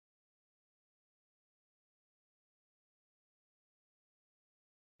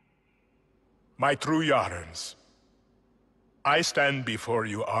My true Yarans, I stand before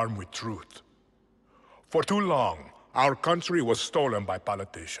you armed with truth. For too long, our country was stolen by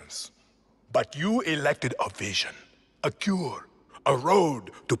politicians. But you elected a vision, a cure, a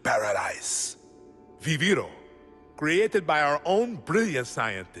road to paradise. Viviro, created by our own brilliant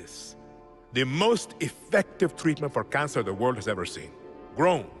scientists. The most effective treatment for cancer the world has ever seen.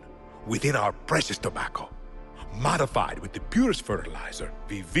 Grown within our precious tobacco. Modified with the purest fertilizer,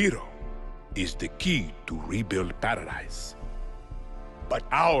 Viviro is the key to rebuild paradise. But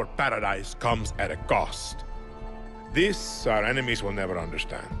our paradise comes at a cost. This our enemies will never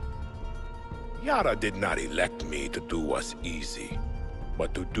understand. Yara did not elect me to do what's easy,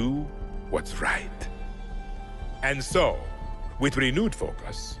 but to do what's right. And so, with renewed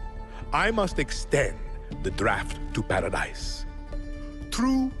focus, I must extend the draft to paradise.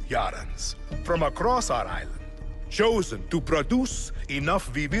 True Yarans from across our island, chosen to produce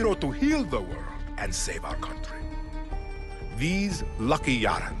enough Viviro to heal the world and save our country. These lucky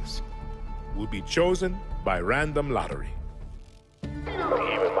Yarans will be chosen by random lottery.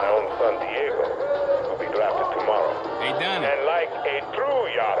 Even my own son Diego will be drafted tomorrow. Hey, Danny. And like a true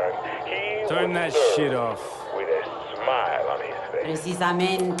Yaran, he Turn that shit off. with a smile on his face.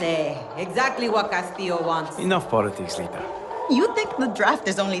 Precisamente. Exactly what Castillo wants. Enough politics, Lita. You think the draft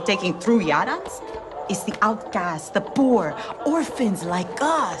is only taking through Yarans? It's the outcasts, the poor, orphans like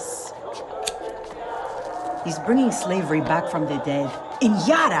us. He's bringing slavery back from the dead. In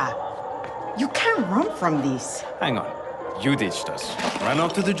Yara! You can't run from this. Hang on. You ditched us. Ran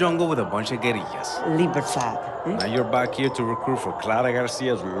off to the jungle with a bunch of guerrillas. Libertad. Now you're back here to recruit for Clara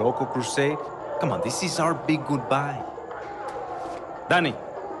Garcia's local crusade? Come on, this is our big goodbye. Danny,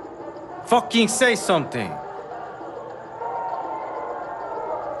 fucking say something.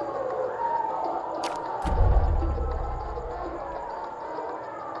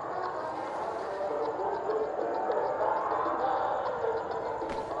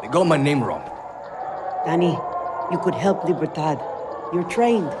 They got my name wrong. Danny, you could help Libertad. You're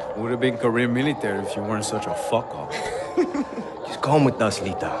trained. Would have been career military if you weren't such a fuck-up. Just come with us,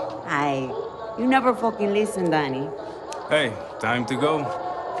 Lita. You never fucking listen, Danny. Hey, time to go.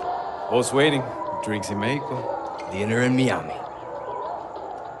 Boss waiting. Drinks in Mexico. Dinner in Miami.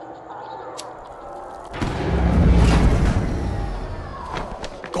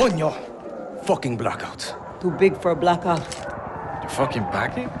 Coño! Fucking blackouts. Too big for a blackout. You fucking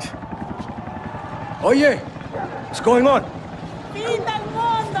package? Oye! What's going on?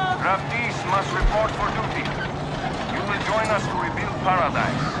 Draftees must report for duty. You will join us to rebuild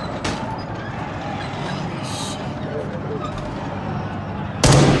paradise.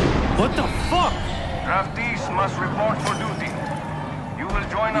 What the fuck? Draftees must report for duty. You will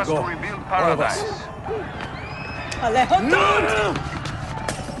join us to rebuild paradise. Alejo, No!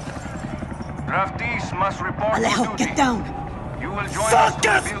 Draftees must report Alejo, for duty. get down. You will join us Fuck to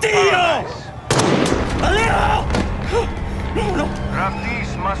rebuild Castillo! paradise. Alejo! No! Draftees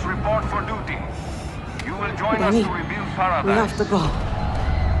must report for duty. You will join us Danny, to rebuild we paradise. have to go.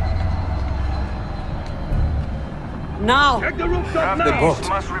 Now! Draftees The boat.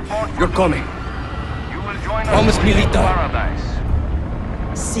 must report for You're duty. coming. You will join us Promise to me, rebuild Lita.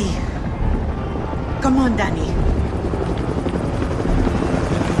 paradise. See. Come on, Danny.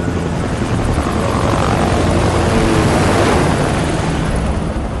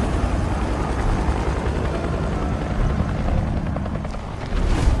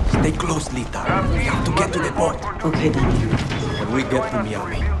 Stay close, Lita. We have to get to the boat. Okay, Danny. When we get to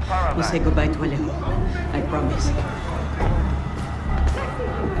Miami. We'll say goodbye to Alejo. I promise.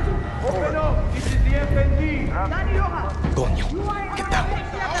 Open up! This is the FND! Coño, get down.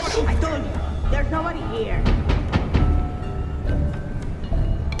 I told you, there's nobody here.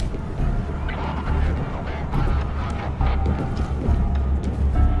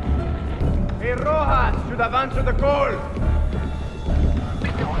 Hey, Rojas should have answered the call.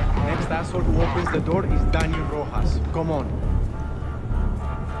 Next asshole who opens the door is Daniel Rojas. Come on.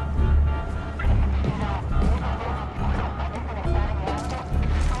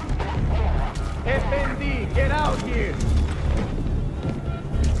 FND, get out here!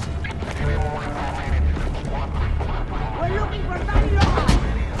 We're looking for Danny Rojas.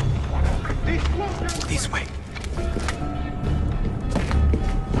 This way.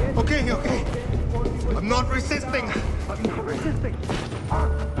 Okay, okay. I'm not resisting.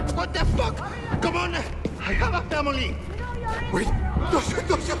 What the fuck? Come on! I have a family! Wait! Don't shoot!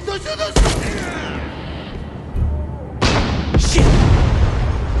 Don't shoot! Don't shoot! Don't shoot! Shit!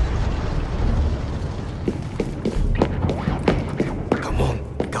 Come on,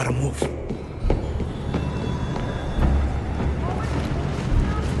 gotta move.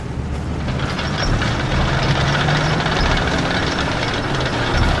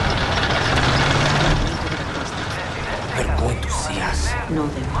 know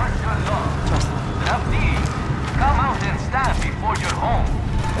them. Martial law. Trust me. Please, come out and stand before your home.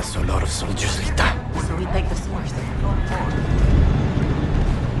 That's a lot of soldiers, Lita. So we take the source.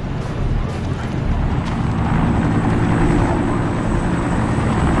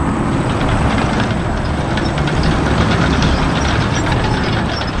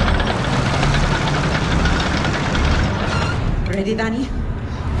 Ready, Danny?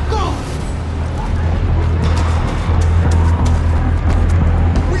 Go!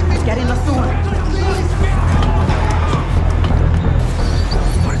 Get in the sewer.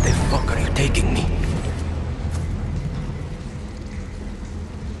 Where the fuck are you taking me?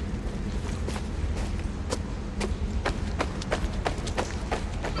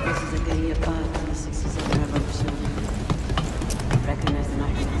 This is a guerrilla path from the 67 Revolution. Recognize the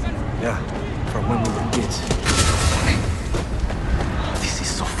knife? Yeah, from when we were kids. This is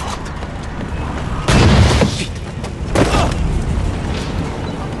so fucked. Shit!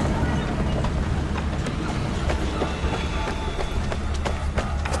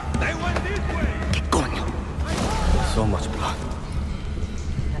 They went this way. ¿Qué coño? So much blood.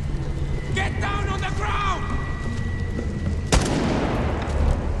 Get down on the ground.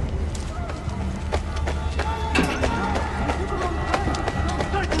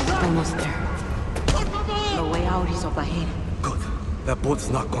 Almost there. The way out is up ahead. Good. That boat's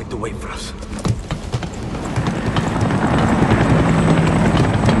not going to wait for us.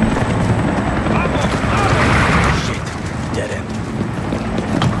 Shit. Dead end.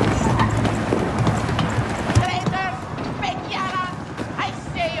 Traitor! Fake Yaras! I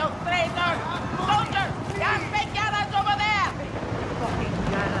say you, traitor! Soldier! There are fake Yaras over there! Fucking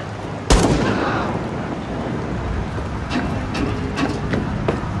Yaras!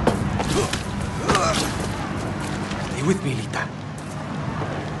 Stay with me, Lita.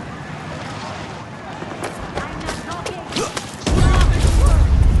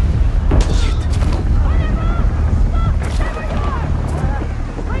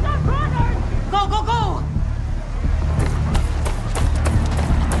 Go, go, go!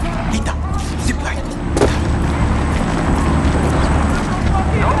 Lita, zipline.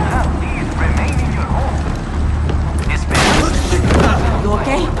 Don't have these remain in your home. This You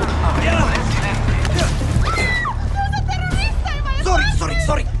okay?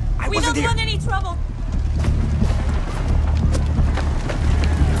 Sorry. I wasn't here. any trouble.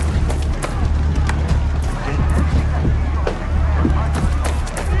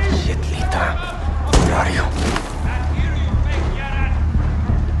 Shit, Lita. Where are you?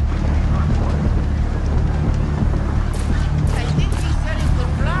 I think he said it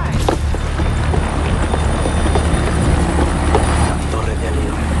could fly. Torre de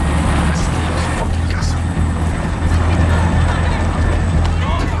León. Castillo's fucking castle.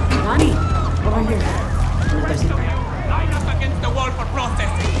 Danny, over here. Another zipper. Line up against the wall for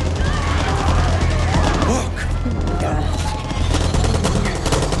processing. Look!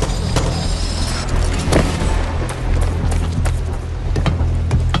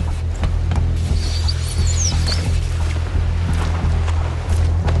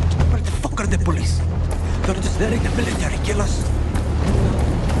 Where the fuck are the police? They're just letting the military kill us.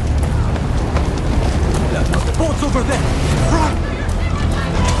 The boat's over there! Run!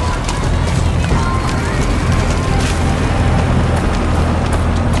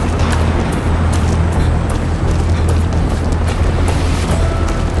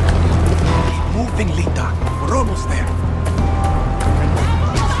 Keep moving, Lita. We're almost there.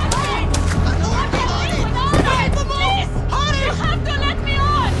 You have to let me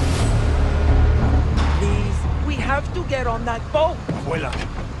on! Please, we have to get on that boat. Abuela,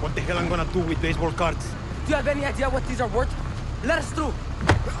 what the hell I'm gonna do with baseball cards? Do you have any idea what these are worth? Let us through.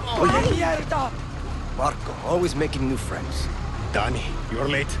 Oye. Mierda! Marco, always making new friends. Danny, you're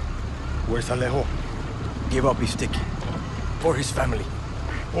late. Where's Alejo? Give up his ticket. For his family.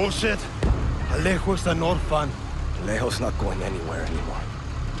 Bullshit. Alejo's an orphan. Alejo's not going anywhere anymore.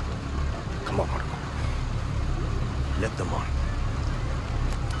 Come on, Marco. Let them on.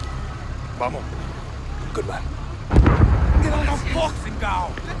 Vamos. Good man. Get on the boxing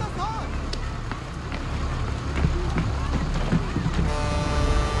gown.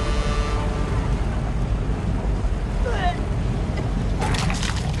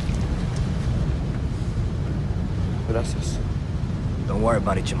 Gracias. Don't worry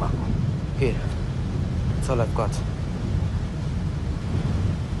about it, chamaco. Here. That's all I've got.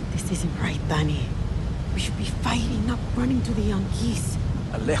 This isn't right, Danny. We should be fighting, not running to the young geese.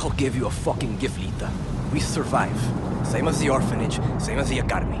 Alejo gave you a fucking gift, Lita. We survive. Same as the orphanage, same as the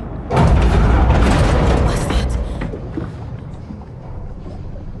academy. What's that?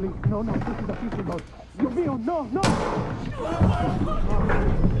 Please, no, this is a fishing boat. Dios mío, no!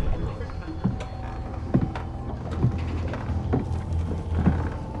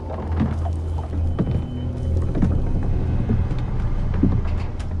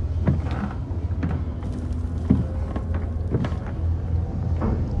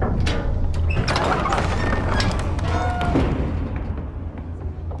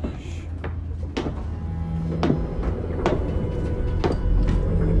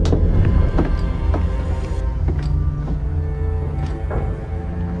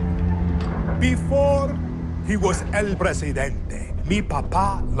 Before he was El Presidente, mi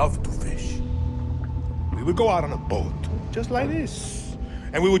papa loved to fish. We would go out on a boat, just like this.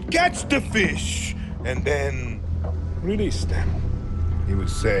 And we would catch the fish, and then release them. He would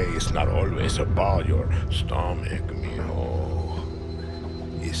say, it's not always about your stomach, mijo.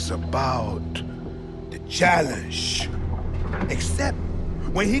 It's about the challenge. Except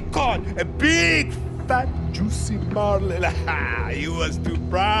when he caught a big, fat, juicy marlin, he was too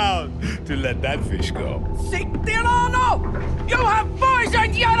proud to let that fish go. Si tirano! You have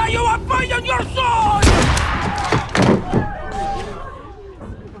poisoned Yara! You have poisoned your soul!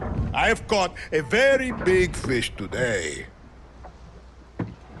 I have caught a very big fish today.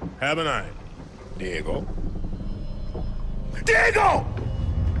 Haven't I, Diego? Diego!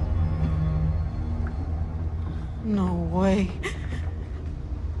 No way.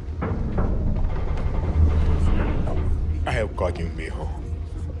 I have caught you, mijo.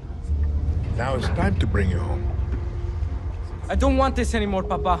 Now it's time to bring you home. I don't want this anymore,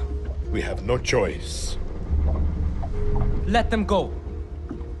 Papa. We have no choice. Let them go.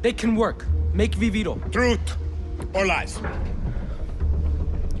 They can work. Make Viviro. Truth or lies?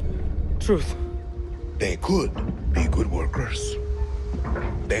 Truth. They could be good workers.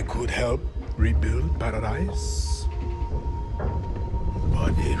 They could help rebuild paradise.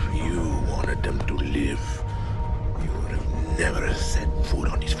 But if you wanted them to live, you would have never set foot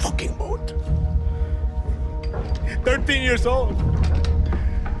on this fucking boat. 13 years old.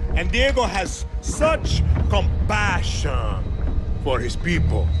 And Diego has such compassion for his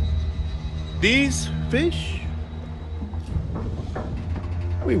people. These fish,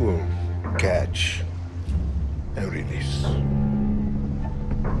 we will catch and release.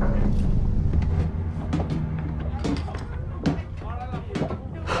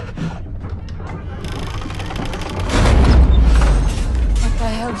 What the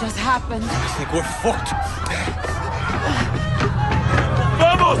hell just happened? I think we're fucked.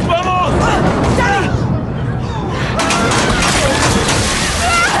 ¡Vamos, vamos!